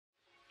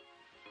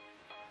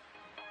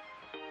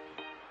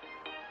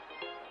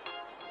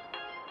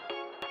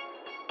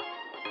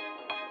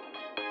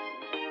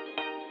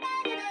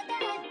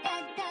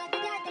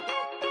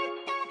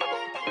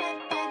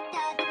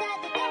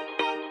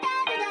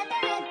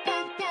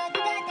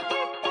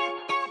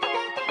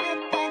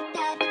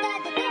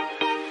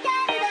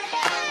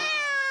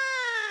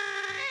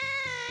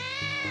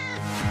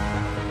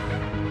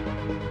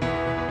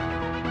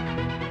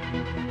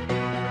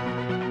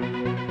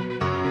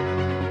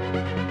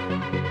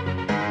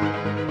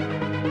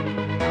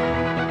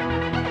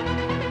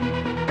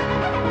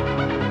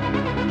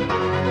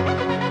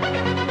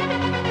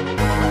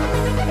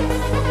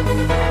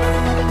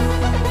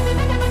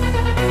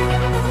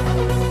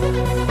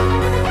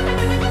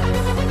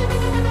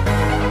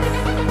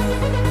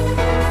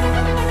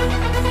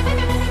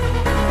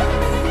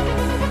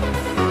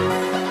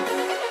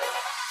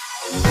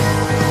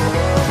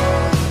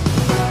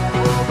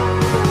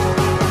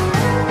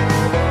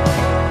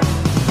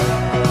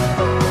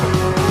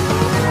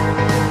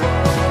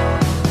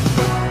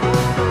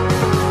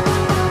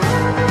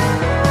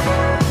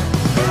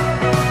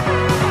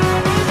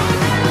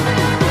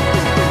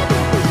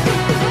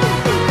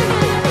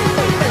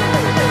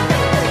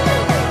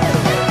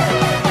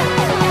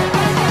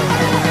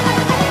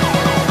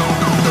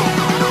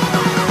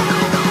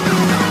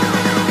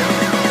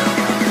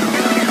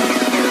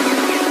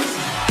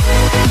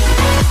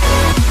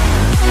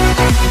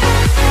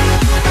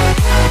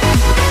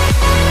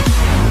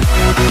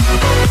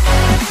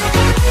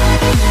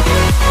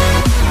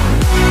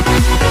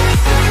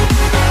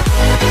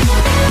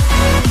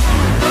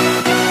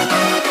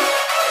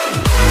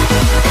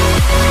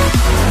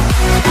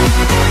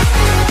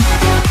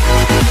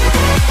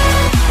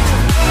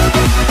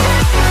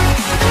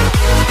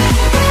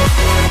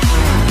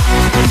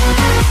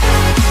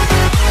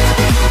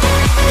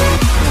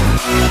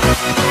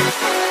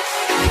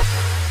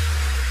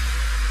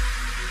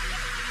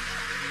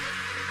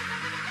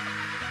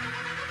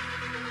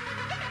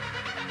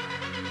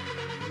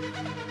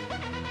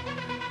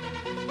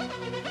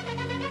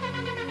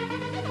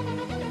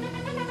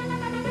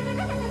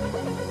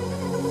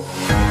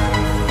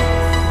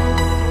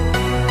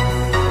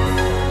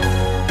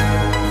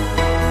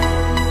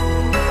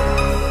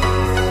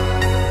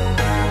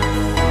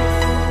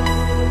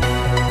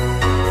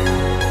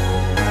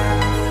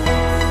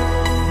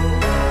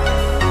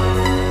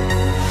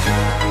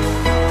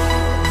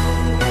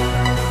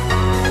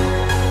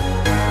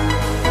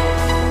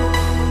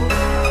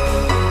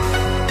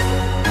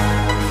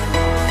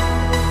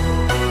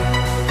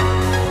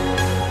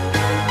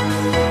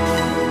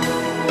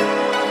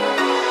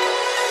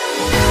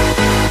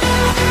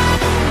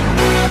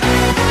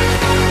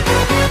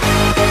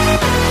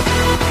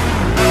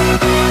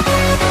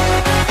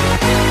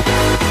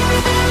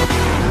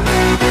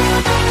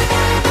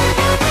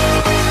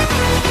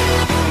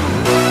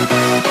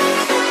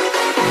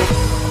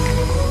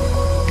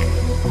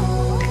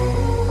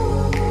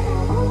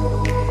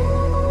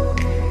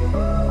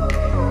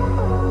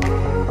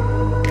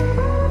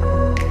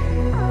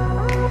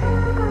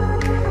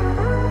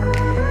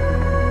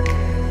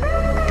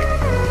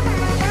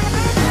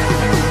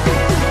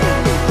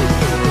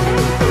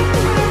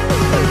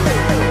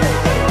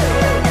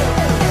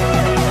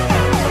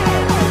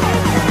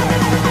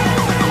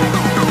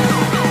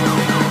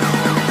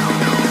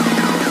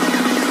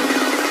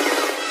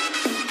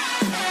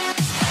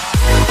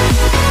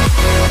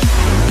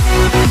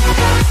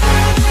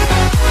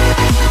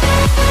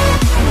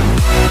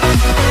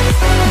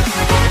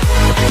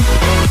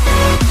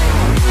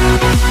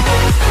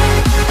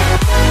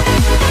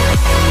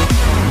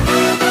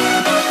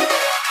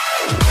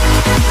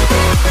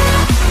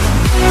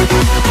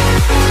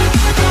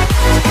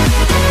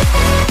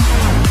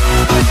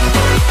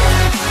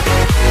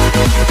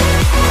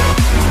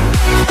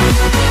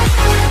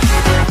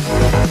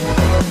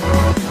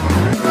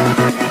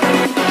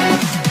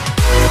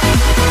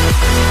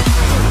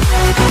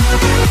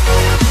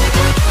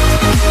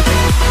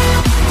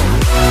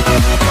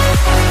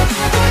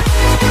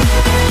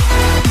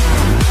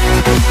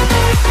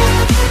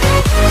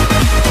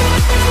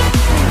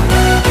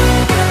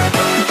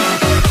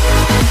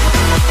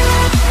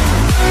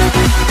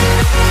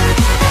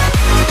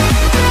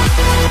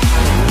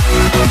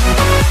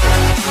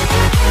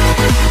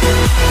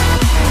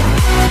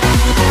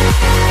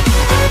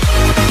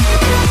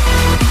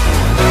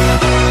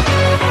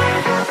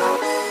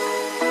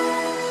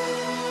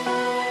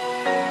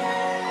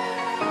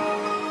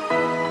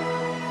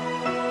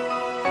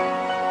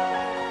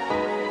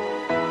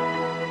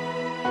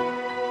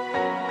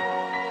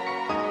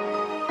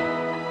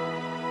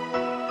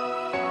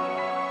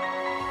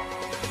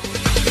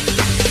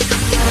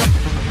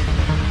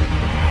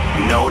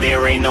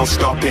there ain't no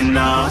stopping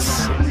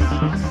us.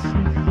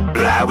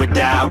 Fly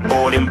without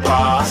boarding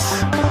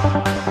pass.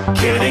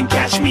 Couldn't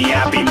catch me,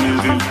 I be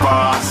moving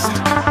fast.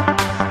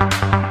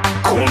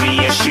 Call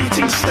me a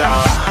shooting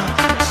star.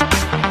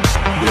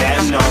 Let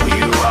 'em know who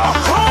you are.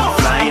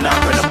 Flying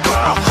up in a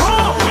bar.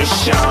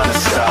 Wish on a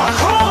star.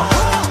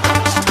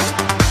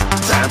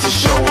 Time to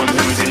show 'em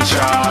who's in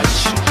charge.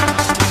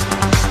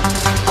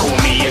 Call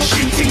me a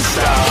shooting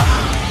star.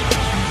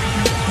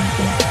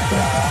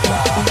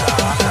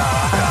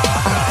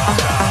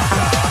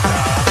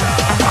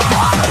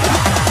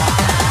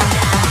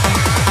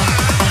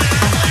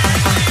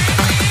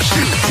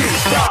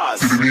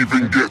 Didn't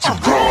even get to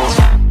cross.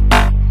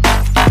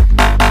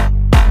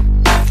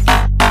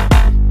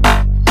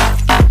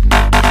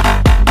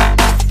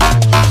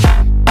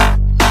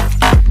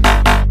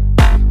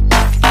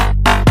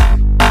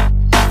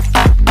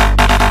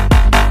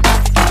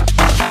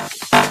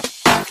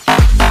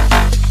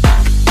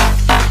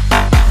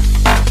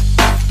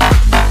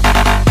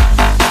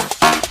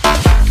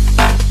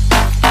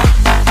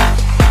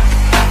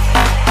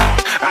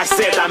 I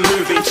said I'm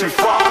moving too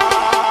far.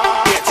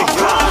 Get to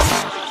glass.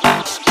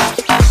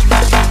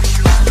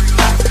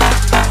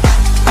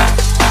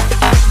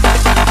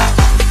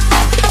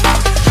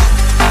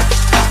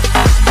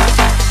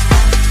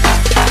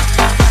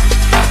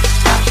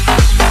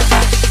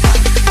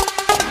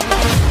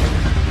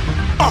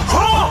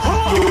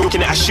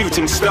 Looking at a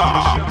shooting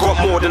star. Got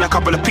more than a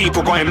couple of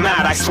people going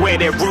mad. I swear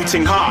they're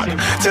rooting hard.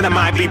 Tell them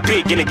I be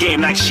big in the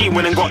game like she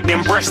went and got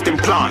them breast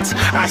implants.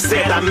 I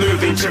said I'm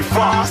moving too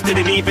fast.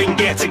 Didn't even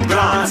get to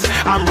glance.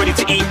 I'm ready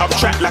to eat up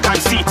track like I'm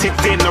seated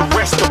in a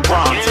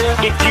restaurant.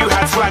 If you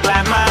had swag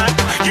like mine,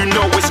 you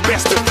know it's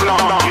best to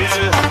flaunt.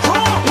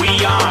 We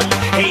aren't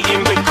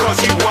hating because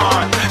you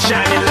aren't.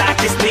 Shining like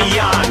it's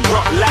neon.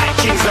 Rock like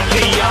kings of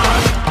Leon.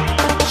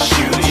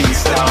 Shooting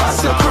stars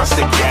across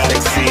the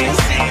galaxy.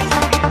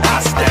 I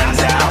stand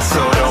out,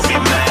 so don't be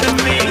mad at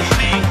me.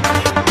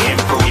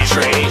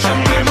 Infiltrate, I'm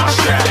with my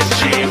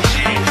strategy.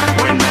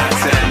 When I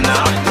turn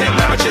up, them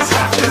amateurs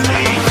have to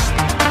leave.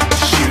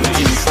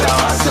 Shooting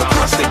stars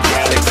across the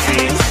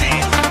galaxy.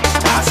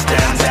 I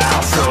stand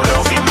out, so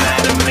don't be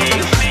mad at me.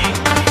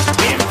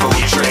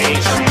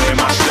 Infiltrate, I'm with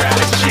my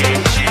strategy.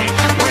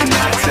 When I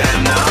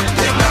turn up,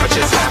 them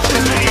amateurs have to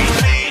leave.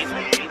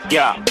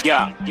 Yeah, shooting.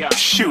 Yeah,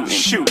 shooting.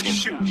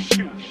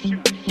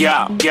 Yeah,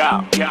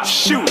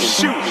 shooting.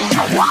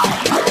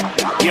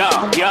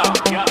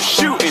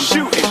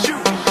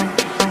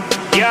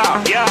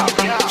 Yeah,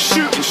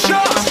 shooting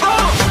shots.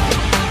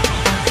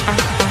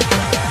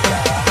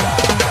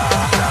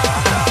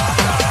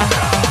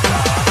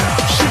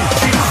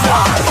 Shooting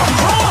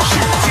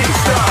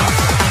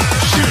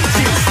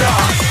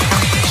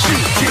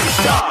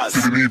stars.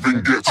 Didn't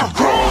even get to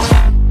cross.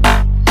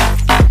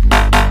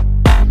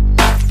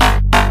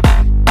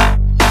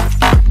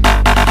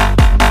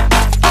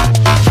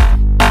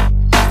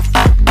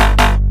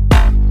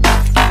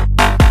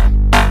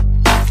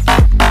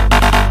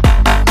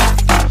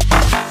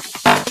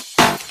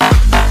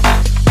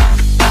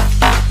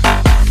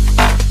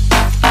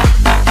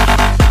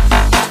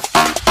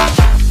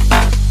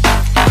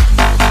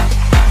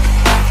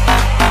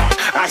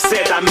 I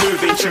said I'm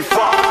moving too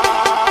far.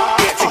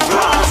 Get to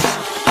glass.